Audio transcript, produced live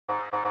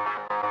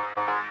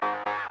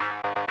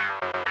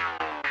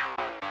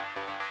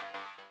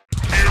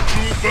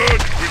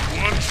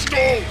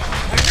stone.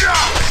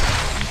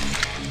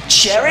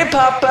 Cherry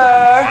popper.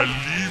 I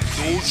leave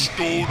no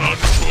stone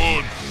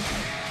unturned.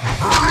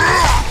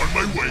 On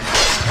my way.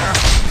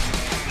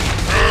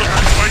 Earth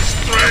is my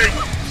strength.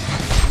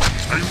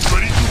 Are you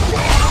ready to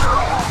rock?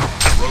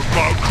 We're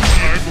about to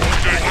get more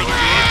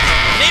dangerous.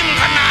 นิ่ม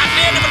ขนาด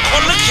นี้นี่มันค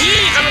นหรือขี้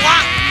กันวะ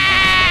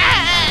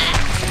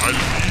I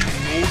leave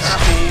no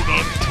stone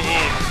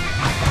unturned.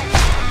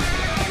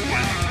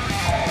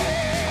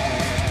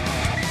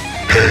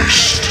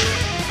 Haste.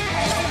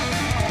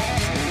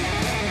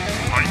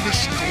 Find the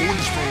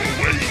stones throw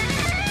away.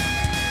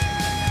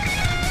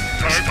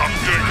 Time to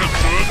take a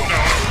turn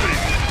now.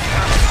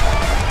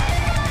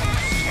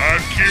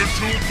 And kill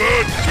two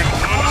birds with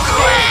one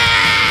stone.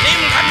 นิ่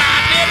มขนา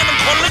ดนี้นี่มัน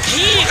คนหรือ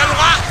ขี้กัน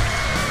วะ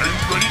Are you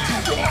ready to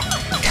rock?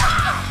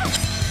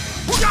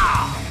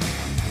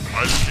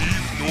 I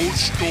leave no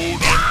stone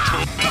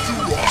unturned to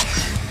rock.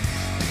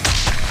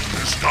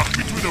 You're stuck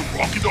between a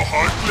rock and a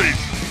hard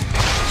place.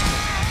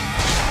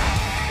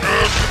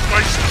 Earth is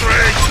my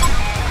strength.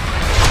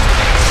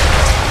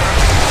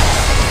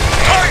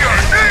 Tiger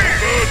knee!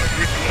 Bird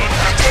with one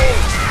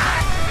stone.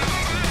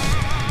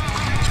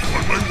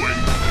 On my way.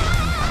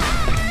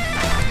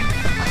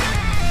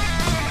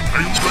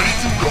 Are you ready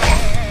to rock?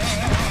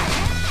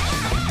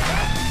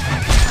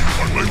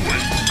 On my way.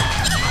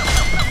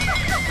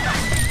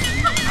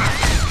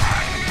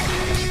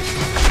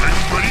 Are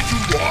you ready to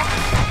rock?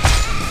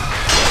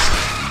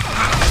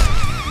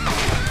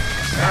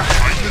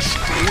 Find the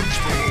stones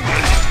throw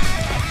away.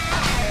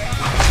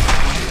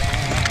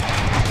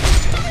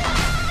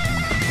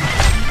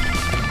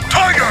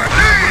 Tiger!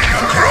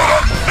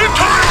 Rock! The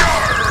tiger!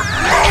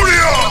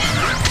 Modium!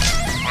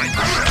 Find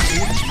the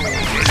stones throw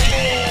away.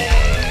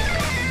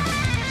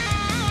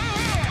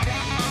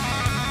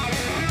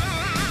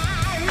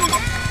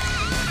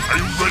 Are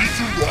you ready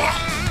to rock?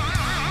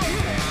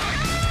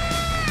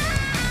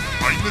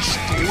 Find the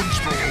stones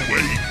throw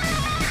away.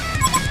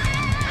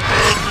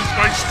 Earth is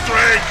my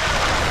strength.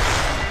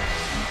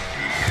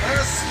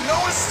 There's no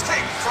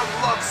escape from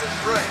love's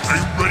embrace. Are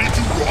you ready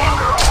to rock?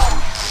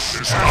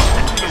 There's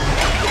nothing to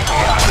rock your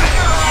heart.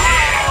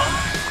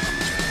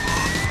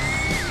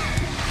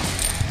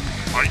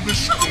 Find the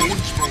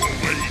stones throw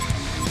away.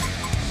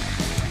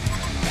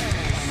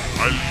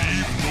 I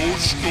leave no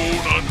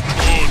stone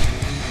unturned.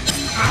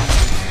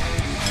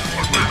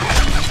 On my way.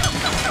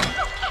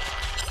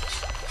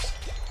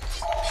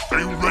 Are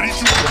you ready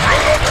to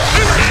rock?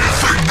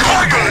 Here's a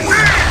cargo!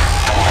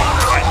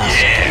 Find the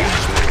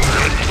stones throw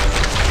away.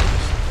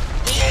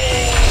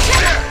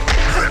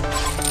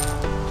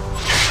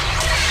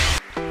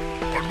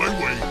 On my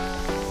way.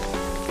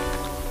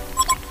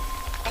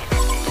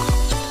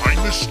 Find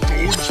the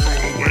stones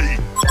throw away.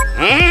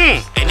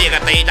 ไอ้นี่ก็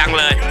ตีจัง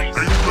เลย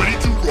Are you ready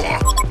to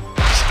rock?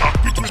 Stuck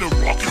between a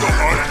rock and a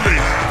hard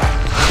place.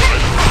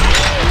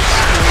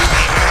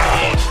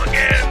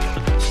 Again.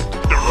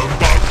 They're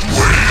about to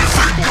raise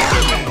a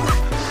cargo.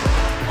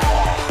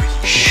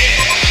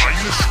 Find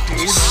the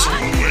stones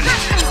throw away.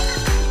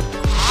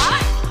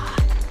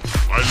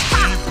 I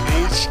leave no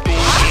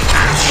stone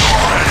unturned.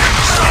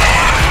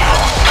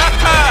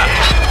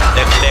 เ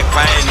ด็กๆไป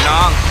น้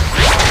อง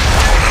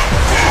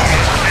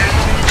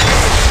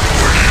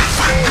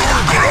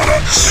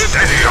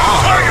Steady on!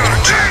 Fire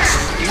teeth!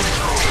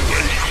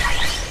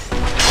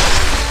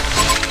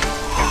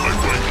 On my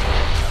way.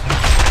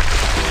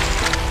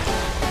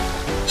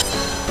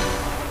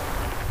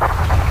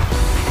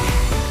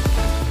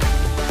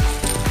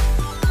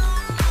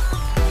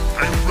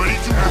 Are you ready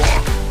to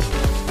rock?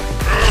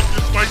 Earth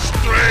is my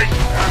strength.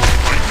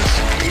 Find the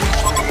stones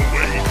throw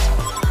away.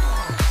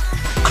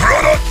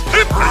 Granite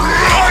hip!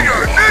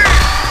 Fire knee!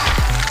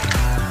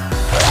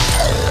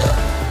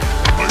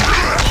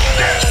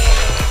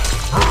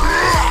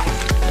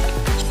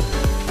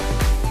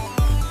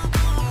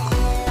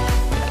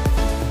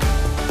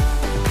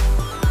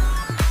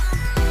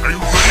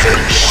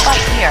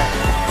 Right here.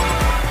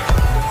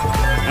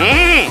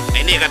 ไ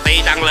อ้นี่ก็ตี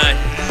จังเลย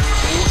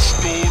No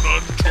stone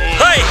unturned.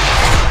 เฮ้ย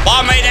บอ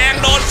มไม่แดง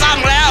โดนซ้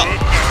ำแล้ว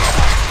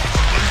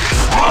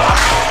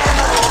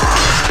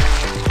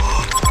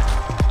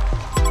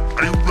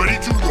Are you ready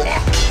to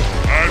rock?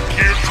 I'll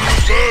kill two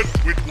birds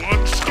with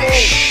one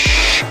stone.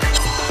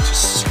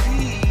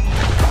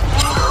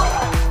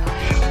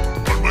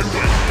 On my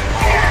way.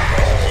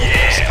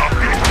 Stop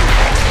it.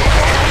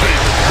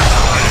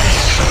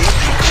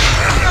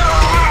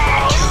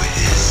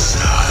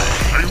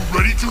 Are you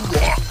ready to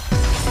rock?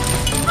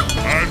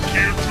 I'll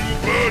kill two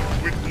birds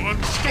with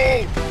one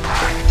stone.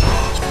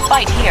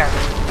 Right here.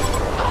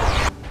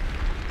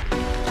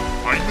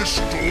 Find the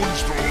stones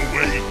throw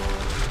away.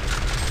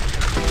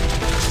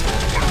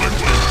 On my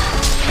way.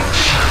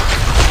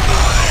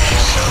 I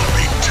shall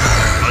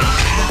return. I'll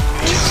leave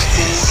no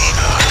stone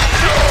unturned.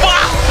 ว้า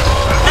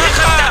นี่ข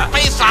จัดไป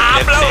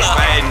3แล้วเหร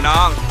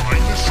อ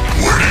Find the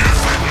stones.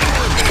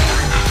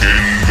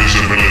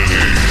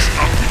 Invisibility.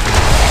 Stop it.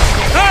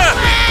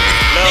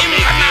 เริ่มมี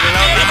ขนาด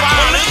นี้นี่มันค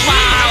นหรือเปล่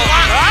าว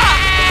ะ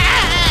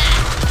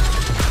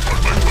On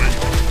my way.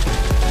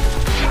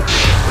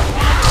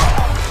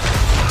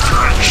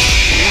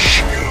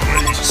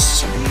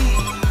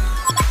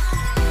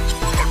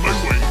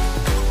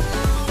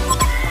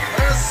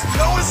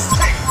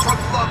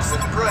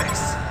 love's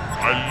embrace.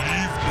 I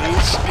leave no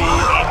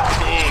stone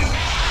unturned.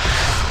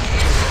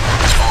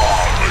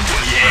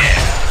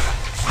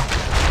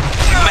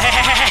แม่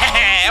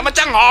มันจ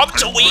ะหอม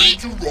ฉุย Ready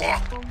to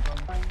rock.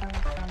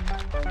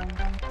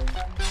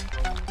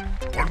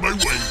 On my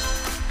way.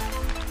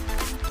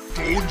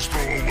 Stones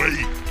throw away.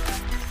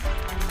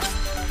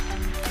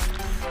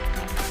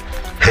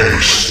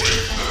 Haste.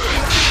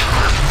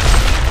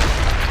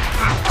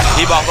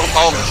 พี่บอกตร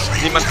ง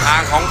ๆนี่มันทา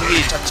งของพี่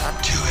ชัด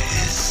To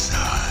his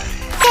side.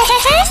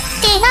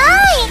 ดีง่า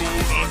ย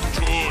Stone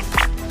unturned.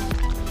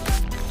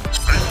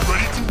 I'm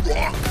ready to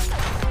rock. ๆ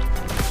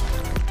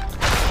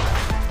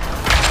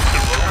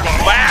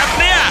แบบ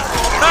เนี้ย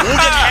กู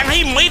จะแทงให้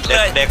มิดเล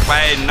ยเด็กไป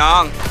น้อ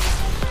ง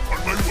On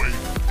my way.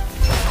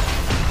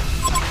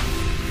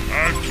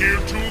 I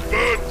killed 2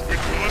 birds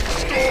with 1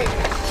 stone.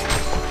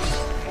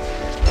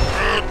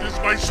 Earth is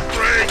my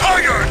strength. On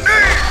your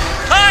knee.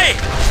 เฮ้ย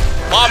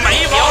บอมไม่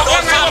บอกโด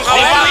นซ้ำเขา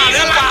แล้วห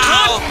รือเปล่า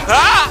ฮ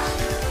ะ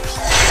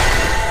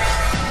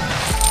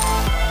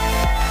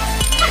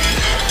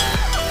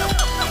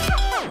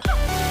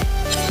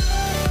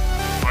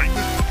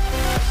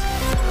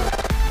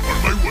On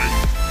my way.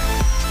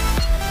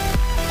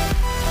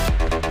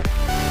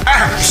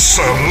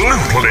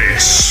 Absolutely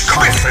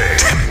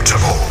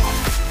contemptible.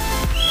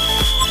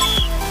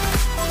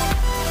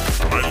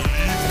 I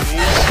leave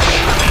no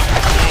stone.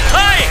 เ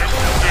ฮ้ย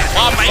บ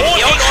อมไม่เ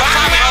ขียวโดน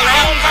ซ้ำเขาแล้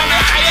ว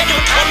ใครจะหยุ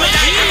ดทำไม่ไ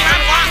ด้ทั้งนั้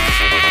นวะ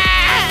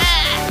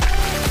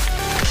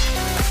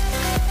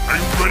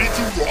I'm ready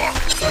to rock.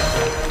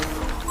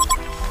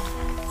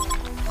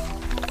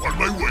 On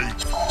my way.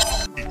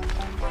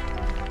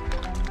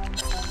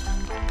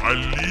 I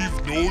leave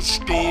no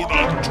stone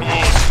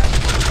unturned.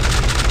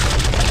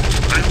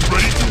 I'm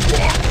ready to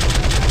rock.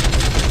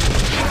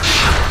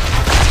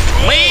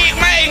 มีอีก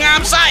ไหมงา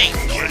มไส้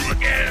Away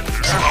again.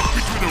 Stuck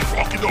between a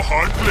rock and a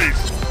hard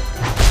place.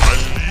 I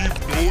leave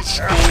no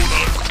stone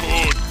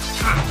unturned.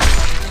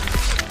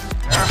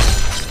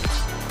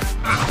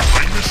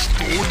 I'm a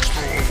stone's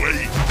throw away.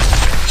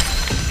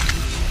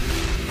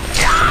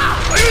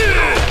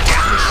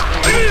 I'm a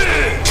stone's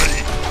throw away.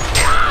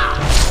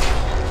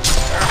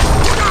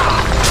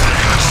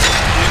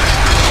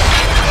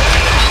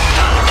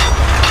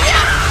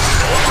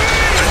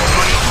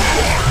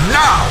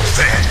 Now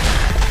then.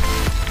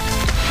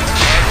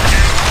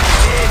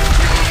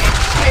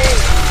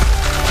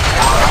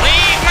 มี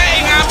อีกไหม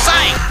งามไส้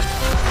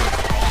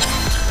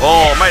โอ้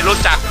ไม่รู้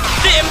จัก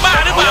นี่เอ็มบ้า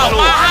หรือเปล่า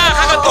มาห้า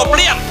ข้ากระตบเ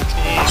ลี่ยม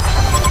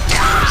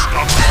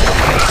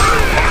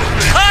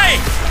เฮ้ย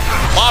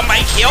บอมไม่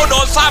เขียวโด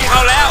นซ้ำเข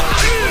าแล้ว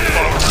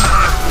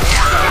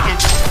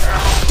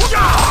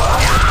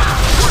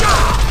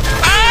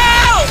อ้า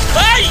วเ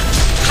ฮ้ย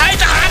ใคร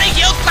จะหาไอ้เ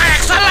ขียวแตก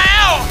ซะแล้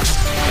ว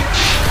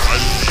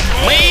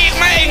มีอีกไ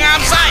หมงา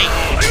มไส้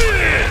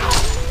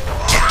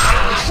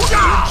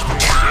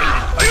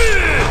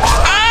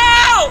อ้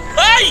าวเ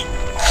ฮ้ย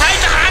ใคร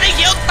จะหาไอ้เ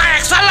ขียวแต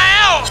กซะแล้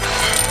ว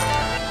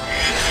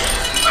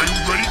Are you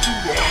ready to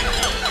rock?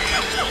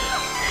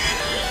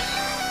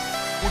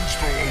 One's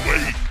throw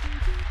away.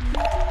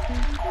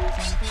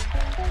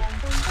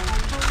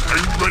 Are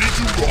you ready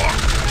to rock?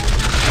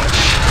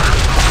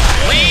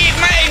 มีอีก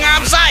ไหมงา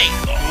มไส้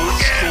No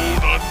stone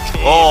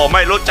unturned. โอ้ไ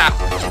ม่รู้จัก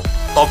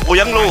ตบกู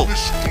ยังลูก The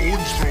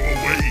stones throw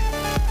away.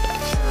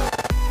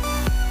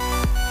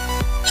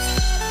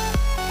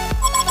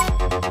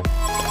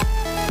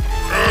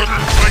 Earth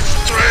is my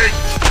strength.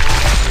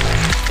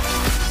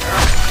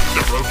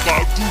 Never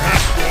bow to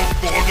his rock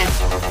bottom.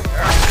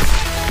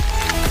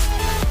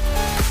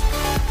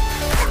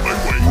 On my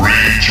way.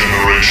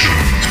 Regeneration.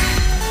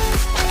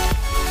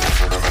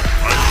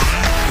 I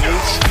leave no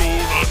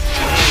stone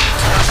unturned.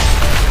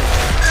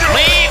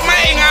 มีอีกไหม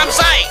งามไ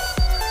ส้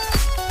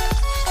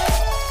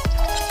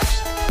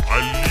I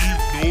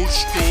leave no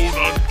stone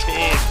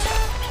unturned.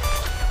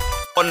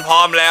 คนพร้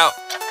อมแล้ว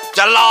จ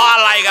ะรออะ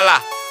ไรกันล่ะ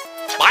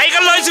ไปกั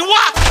นเลยสิว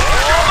ะ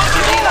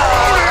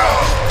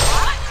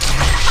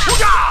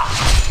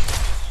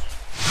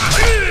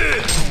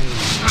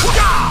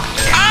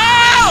อ้า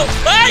ว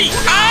เฮ้ย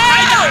ใคร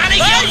จะหาไอ้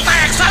เขียวแต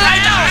กซะแล้ว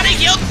ไอ้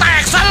เขียวแต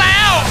กซะแล้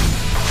ว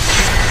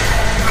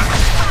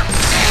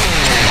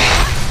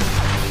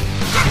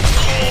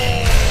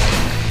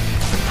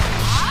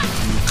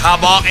ข้า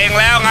บอกเอง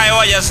แล้วไง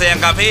ว่าอย่าเสี่ยง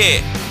กับพี่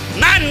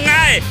นั่นไง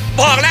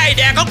บอกแล้วไอ้แ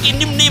ดงเขากิน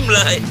นิ่มๆเ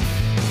ลย